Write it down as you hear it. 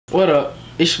What up?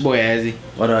 It's your boy AZZY.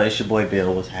 What up? It's your boy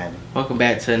Bill. What's happening? Welcome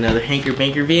back to another Hanker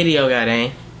Banker video,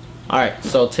 goddamn. Alright,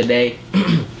 so today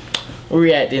we're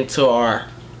reacting to our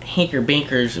Hanker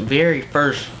Banker's very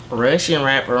first Russian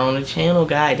rapper on the channel,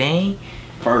 goddamn.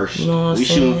 First, you know what we I'm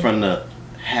saying? shooting from the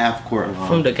half court line.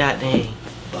 From the goddamn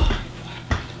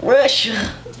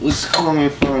Russia. It's coming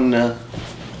from the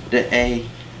A,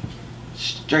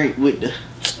 straight with the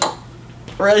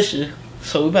Russia.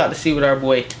 So we about to see what our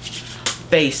boy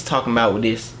Face talking about with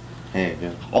this. Hey,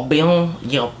 yeah. I'll be on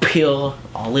your pill,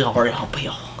 I'll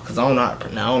pill. Cause I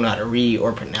don't know how to read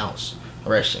or pronounce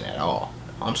Russian at all.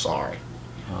 I'm sorry.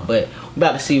 But we're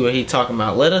about to see what he talking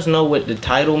about. Let us know what the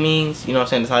title means. You know what I'm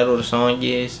saying? The title of the song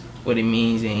is, what it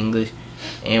means in English,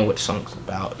 and what the song's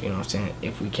about. You know what I'm saying?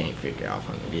 If we can't figure it out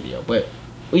from the video. But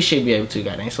we should be able to,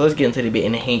 goddamn. So let's get into the bit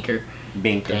in the Hanker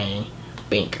Banker.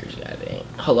 Bankers, goddamn.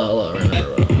 Hello.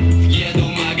 Еду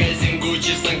в магазин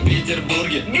Гуччи в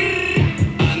Санкт-Петербурге.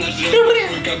 Она жрет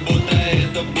хуй, как будто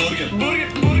это бургер.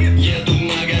 Еду в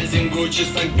магазин Гуччи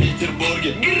в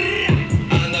Санкт-Петербурге.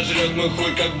 Она жрет мой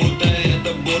хуй, как будто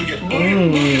это бургер.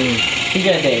 He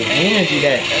got that energy,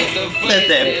 that. Let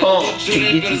that pump.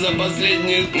 Рэпер за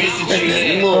последнюю тысячу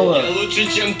лет. Я лучше,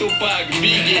 чем Тупак,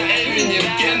 Бигги, Эминем,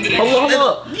 Кендрик.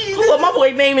 Hold up, my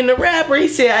boy naming the rapper. He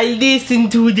said, I listen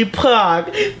to the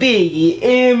Pac, Biggie,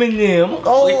 Eminem.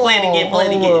 Oh, play it again.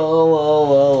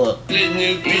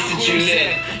 Последнюю тысячу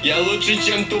лет. Я лучше,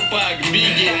 чем Тупак,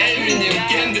 Бигги, Эминем,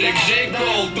 Кендрик, Джей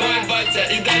Кол, твой батя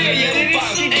и даже Лил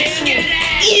Памп.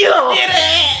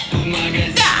 В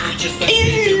магазин Гуччи в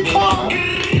Санкт-Петербурге.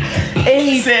 And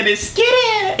he said it's get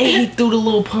it. And he threw the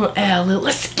little pump out.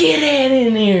 Let's get it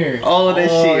in there. Oh, that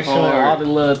shit hard. All the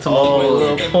love to my boy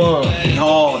Lil Pump.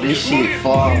 Oh, this shit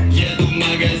far. Еду в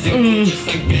магазин Гуччи в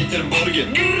Санкт-Петербурге.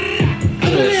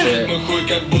 Мой хуй,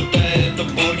 как будто это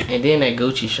бургер. And then that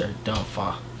Gucci shirt don't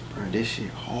fall. Bro, this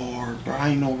shit hard, bro. I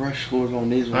ain't know Rush was on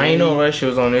this wave. I ain't know Rush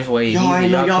was on this wave. Y'all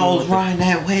ain't know y'all was riding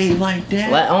that wave like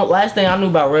that. Last thing I knew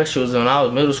about Rush was when I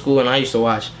was middle school and I used to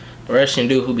watch the Russian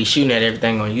dude who be shooting at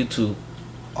everything on YouTube.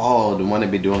 Oh, the one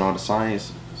that be doing all the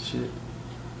science shit.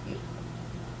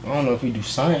 I don't know if he do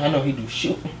science. I know he do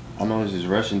shooting. I know it's this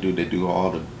Russian dude that do all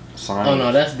the science. Oh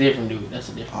no, that's a different dude. That's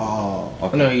a different. Oh,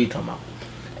 okay. I know who you talking about.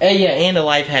 Hey, yeah, and the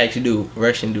life hacks dude,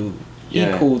 Russian dude. He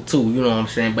cool too. You know what I'm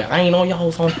saying? But I ain't know y'all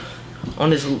was on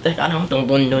this. I don't.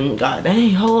 God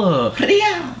dang, hold up.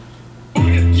 Yeah.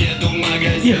 And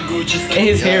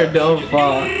his hair don't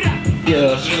fall.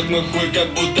 Yeah.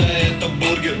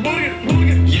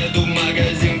 Еду в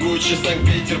магазин Гуччи в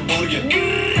Санкт-Петербурге.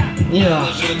 Yeah.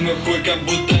 Жирный хуй, как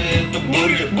будто это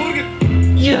бургер.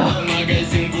 Yeah.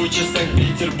 Магазин Гуччи в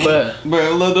Санкт-Петербурге.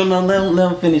 Bro, let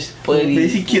him finish. But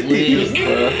he killed the heels,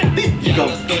 bro. You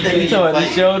talking about the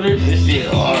shoulders? This shit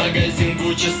hard. Магазин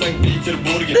Гуччи в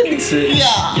Санкт-Петербурге.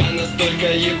 Я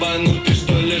настолько ебанутый,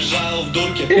 что лежал в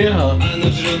дурке.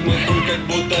 Она жрет мой хуй, как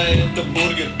будто это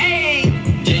бургер.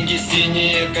 Деньги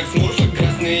синие, как смурфы,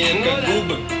 красные, как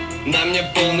губы. На мне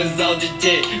полный зал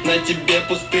детей, на тебе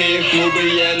пустые клубы.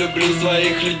 Я люблю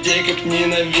своих людей, как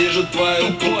ненавижу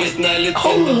твою тупость на лице.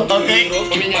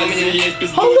 Татуировки, пальцы есть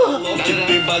пиздоловки.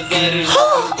 Ты базаришь,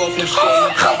 кофе в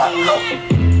школе,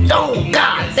 Oh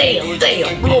God damn,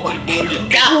 oh my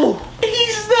God.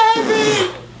 He's snapping.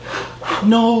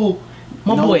 No.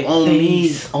 My boy on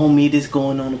me, this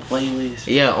going on the playlist.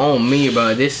 Yeah, on me,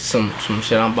 bro. This is some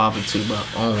shit I'm bopping to, bro.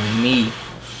 On me.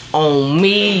 On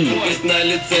me. На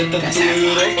лице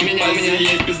татуировки, пальцы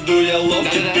есть пизду, я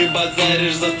ловкий. Ты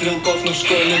базаришь за стрелков, но в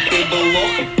школе ты был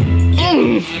лохом.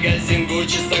 Магазин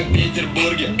Гуччи в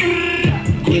Санкт-Петербурге.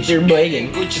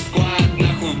 Гуччи сквад,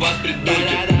 нахуй вас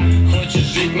придурки. Хочешь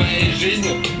жить моей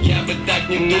жизнью? Я бы так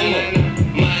не думал.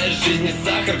 Моя жизнь не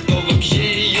сахар, кто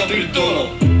вообще ее придумал?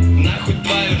 Нахуй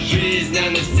твою жизнь,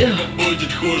 она всегда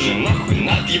будет хуже. Нахуй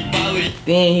отъебал и...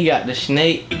 Then he got the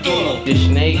snake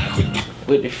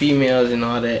with the females and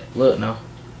all that. Look now.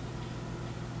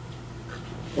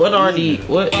 What are the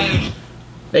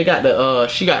they got the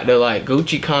she got the like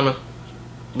Gucci kind of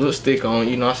lipstick on,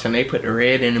 you know what I'm saying? They put the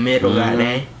red in the middle,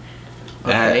 goddamn.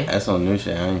 Okay. That's on new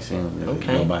shit. I ain't seen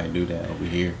nobody do that over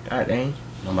here. Goddamn.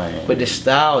 Nobody. But the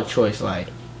style choice, like,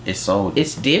 it's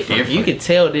different. You can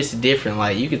tell this is different.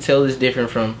 Like, you can tell it's different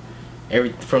from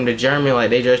the German. Like,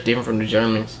 they dress different from the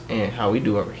Germans and how we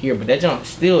do over here. But that junk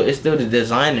it's still the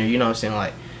designer. You know what I'm saying?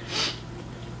 Like,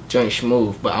 joint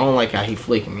smooth. But I don't like how he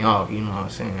flicking me off. You know what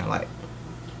I'm saying? Like,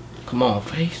 come on,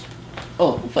 Face.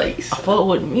 Oh, Face. I fuck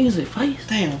with the music, Face.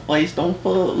 Damn, Face, don't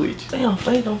fuck with you. Damn,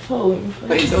 Face, don't fuck with me,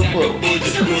 Face, don't fuck with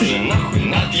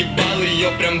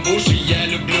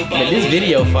Man, this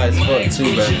video fight is fuck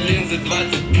too, bro.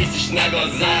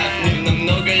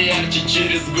 ярче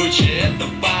через Гуччи, это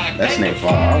факт. That's name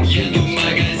fire. Еду в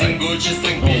магазин Гуччи,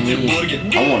 Санкт-Петербурге.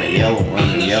 I want a yellow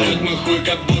one. Нажрёт мой хуй,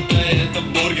 как будто это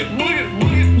бургер.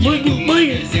 Еду в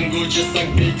магазин Гуччи,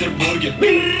 Санкт-Петербурге.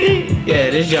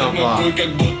 Yeah, this young Мой хуй, fly. как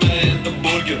будто это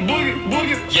бургер.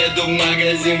 Еду в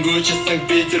магазин Гуччи,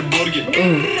 Санкт-Петербурге.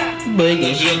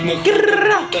 Нажрёт мой хуй, как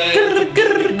будто это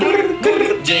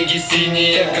бургер. Деньги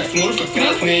синие, как смурфы,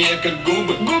 красные, как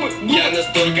губы. Я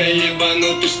настолько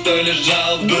ебанутый, что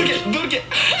лежал в дурге.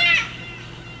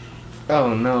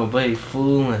 Oh no, buddy,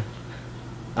 fooling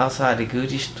outside the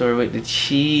Gucci store with the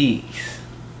cheese.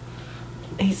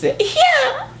 He said,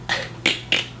 yeah.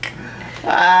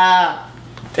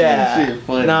 That shit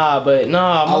funny. Nah,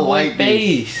 my boy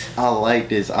Face. I like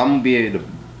this. I'm gonna be able to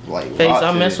like Face, rock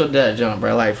I to mess this. with that jump,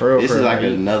 bro. Like for real. This for is real, like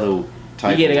another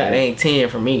type. You get a of goddamn 10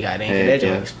 from me, goddamn. Cause that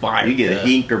jump is fire. You get a cuz.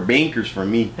 hinker bankers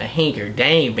from me. A hinker,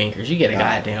 dang bankers. You get a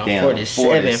goddamn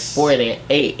 47, 40,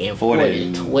 48, and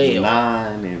 40, 12.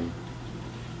 9 and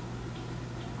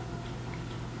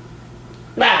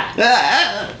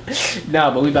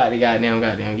Nah, but we about to goddamn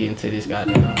get into this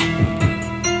goddamn.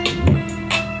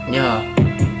 Yeah.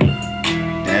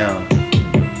 Damn.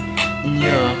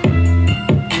 Yeah.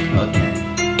 Okay.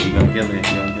 You gonna kill it.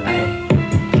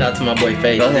 Hey, shout out to my boy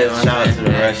Face. Go ahead. Shout out to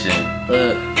the Russian.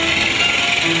 Look.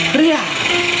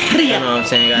 You know what I'm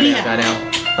saying?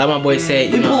 Goddamn. Like my boy said,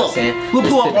 you know what I'm saying? We'll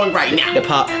pull up on right now. The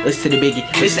Pop, listen to the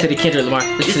Biggie, listen to the Kendrick Lamar,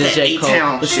 listen to the J.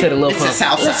 Cole, listen to the Lil Pump.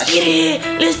 Let's get it!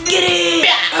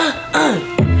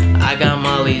 I got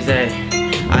Molly's A,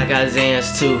 I got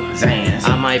Xans too.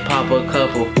 I might pop a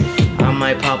couple, I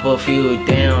might pop a few.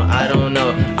 Damn, I don't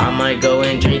know. I might go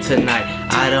and drink tonight.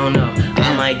 I don't know.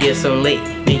 I might get some late,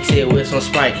 mix it with some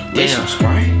Sprite. Damn,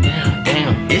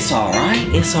 damn. It's alright.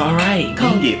 It's alright.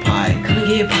 Come get pie. Come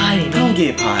get pie. Come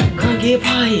get pie. Come get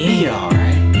pie. Be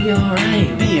alright. Be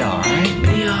alright. Be alright.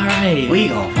 Be alright. We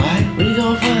gon' fight. We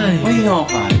gon' fight. We gon'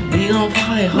 fight. We gon'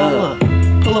 fight. Hold up.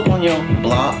 Pull up on your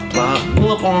block.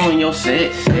 Pull up on your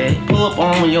set. Pull up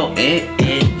on your egg.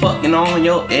 Fucking on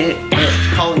your egg.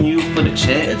 Calling you for the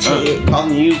check.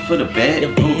 Calling you for the bet.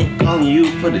 Calling you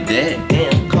for the debt.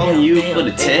 Calling you for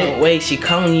the tech. Wait, she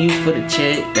calling you for the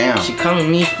check. Damn. She calling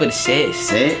me for the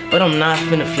sex. But I'm not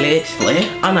finna flex.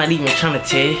 I'm not even trying to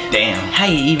tell. Damn. How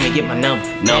you even get my number?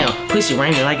 Damn. Pussy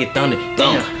raining like it thunder.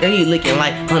 Damn. Girl, you looking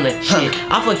like Hunter. Shit.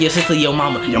 I fuck your sister, your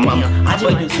mama. Your mama. I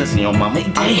fuck your sister, your mama.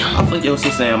 Damn. I fuck your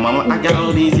sister and mama. I got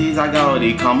all these Z's, I got all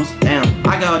these commas. Damn.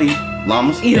 I got all these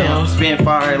llamas. Yeah. Spin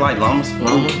fire like llamas.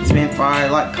 Spin fire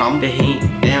like commas. The heat.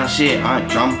 Damn shit, I ain't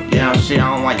drama. Damn shit,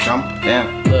 I don't like drama.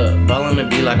 Damn. Look, ballin' the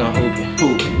beat like I'm hooping.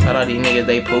 Taught all these niggas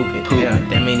they pooping. Yeah,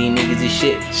 that many niggas is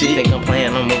shit. She think I'm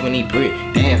playing, I'm moving these brick.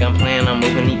 Think I'm playing, I'm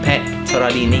moving these pack. Told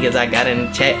all these niggas I got in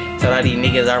the chat. Told all these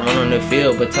niggas I run on the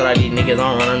field, but told all these niggas I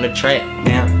don't run on the track.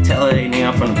 Damn, tell her they nigga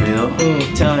I'm from the field.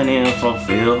 Tell her they for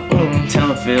field. Tell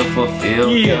her feel for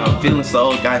field. Yeah. I'm feeling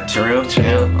so got trill.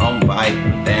 I'm bite.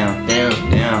 Damn.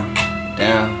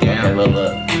 Okay,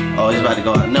 look. Oh, it's about to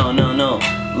go out. No.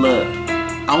 Look.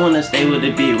 I wanna stay with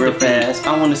the beat real fast.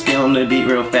 I wanna spin on the beat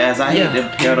real fast. I hit the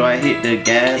pedal, I hit the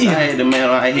gas. I hit the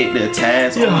metal, I hit the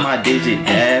task. On my digit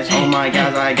dash. Oh my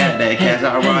gosh, I got that cash.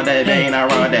 I run that vein, I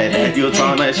run that dash. You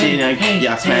talking that shit,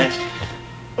 y'all smash.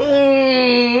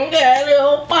 That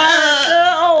little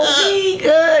oh, he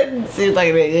good. Seems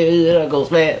like that goes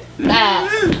fast.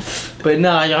 But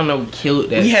nah, y'all know we killed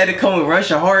that. We had to come with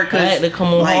Russia hard cause I had to come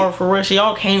on like, hard for Russia.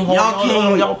 Y'all came hard.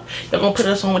 Y'all gonna put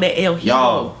us on with that L.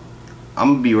 Y'all,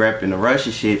 I'm gonna be rapping the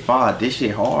Russia shit far. This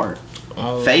shit hard.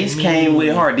 Oh, Face came with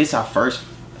it hard. This our first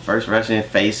Russian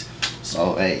Face.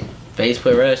 So hey. Face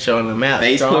put Russia on the map.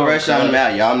 Face put Russia on the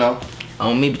map, y'all know.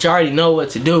 On me, but you already know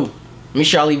what to do. Make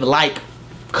sure y'all leave a like,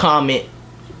 comment,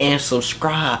 and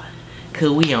subscribe. Cause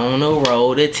we on the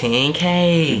road to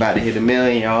 10K. We about to hit 1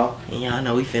 million, y'all. And y'all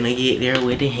know we finna get there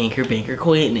with the hinker binker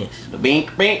quickness. The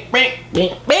binkers.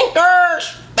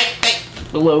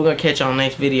 But look, we're gonna catch y'all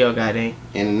next video, goddamn.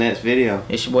 In the next video.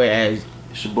 It's your boy AZZY.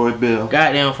 It's your boy Bill.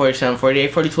 Goddamn 47,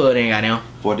 48, 40, 12 then goddamn.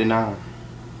 49.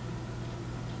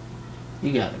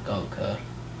 You gotta go, cuz.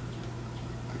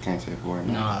 I can't say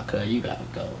 49. Nah, cuz, you gotta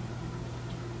go.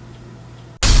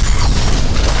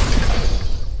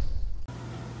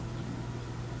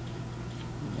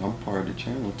 I'm part of the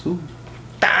channel too.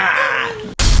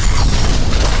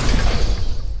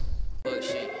 Fuck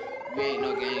shit. We ain't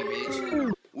no game,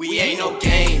 bitch. We ain't no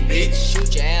game, bitch.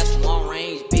 Shoot your ass from